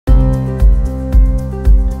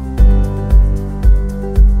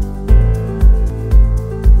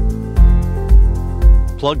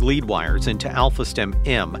Plug lead wires into Alpha-Stim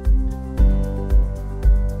M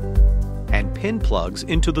and pin plugs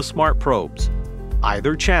into the smart probes.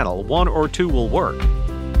 Either channel, 1 or 2, will work.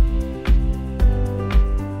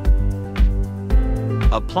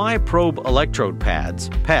 Apply probe electrode pads,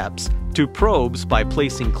 PEPs, to probes by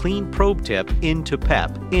placing clean probe tip into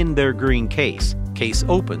PEP in their green case. Case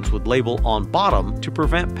opens with label on bottom to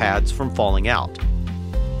prevent pads from falling out.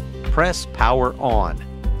 Press power on.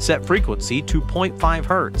 Set frequency to 0.5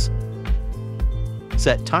 Hz.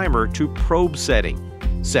 Set timer to probe setting.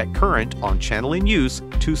 Set current on channel in use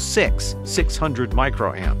to 600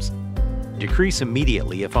 microamps. Decrease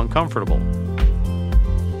immediately if uncomfortable.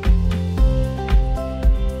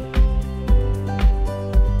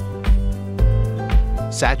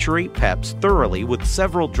 Saturate PEPs thoroughly with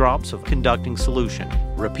several drops of conducting solution.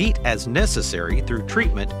 Repeat as necessary through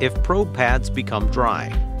treatment if probe pads become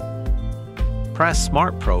dry. Press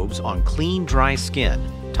smart probes on clean, dry skin.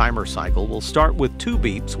 Timer cycle will start with 2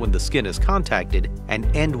 beeps when the skin is contacted and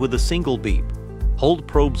end with a single beep. Hold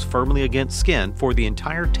probes firmly against skin for the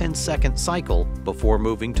entire 10-second cycle before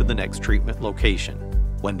moving to the next treatment location.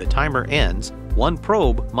 When the timer ends, 1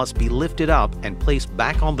 probe must be lifted up and placed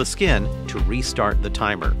back on the skin to restart the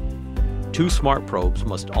timer. 2 smart probes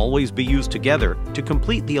must always be used together to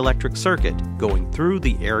complete the electric circuit going through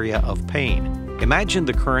the area of pain. Imagine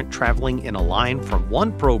the current traveling in a line from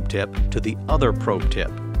one probe tip to the other probe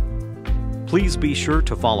tip. Please be sure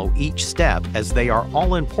to follow each step as they are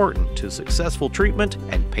all important to successful treatment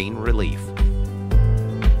and pain relief.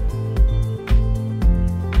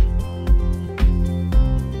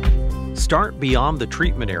 Start beyond the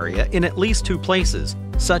treatment area in at least 2 places,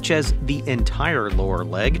 such as the entire lower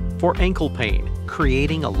leg for ankle pain,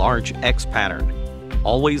 creating a large X pattern.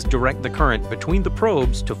 Always direct the current between the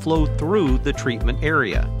probes to flow through the treatment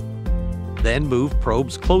area. Then move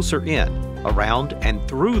probes closer in, around and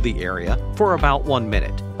through the area for about 1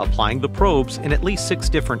 minute, applying the probes in at least 6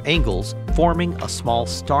 different angles, forming a small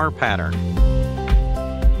star pattern.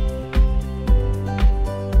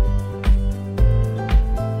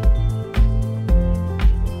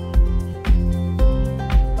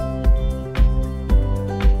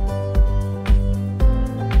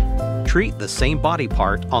 Treat the same body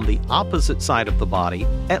part on the opposite side of the body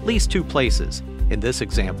at least 2 places. In this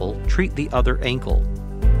example, treat the other ankle.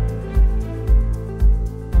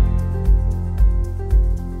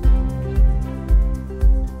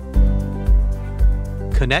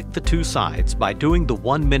 Connect the 2 sides by doing the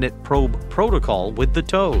 1-minute probe protocol with the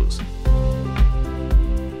toes.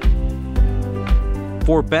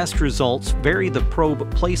 For best results, vary the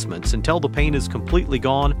probe placements until the pain is completely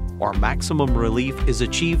gone or maximum relief is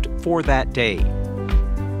achieved for that day.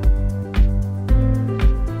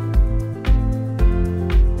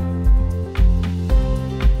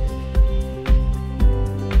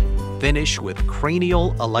 Finish with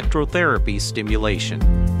cranial electrotherapy stimulation.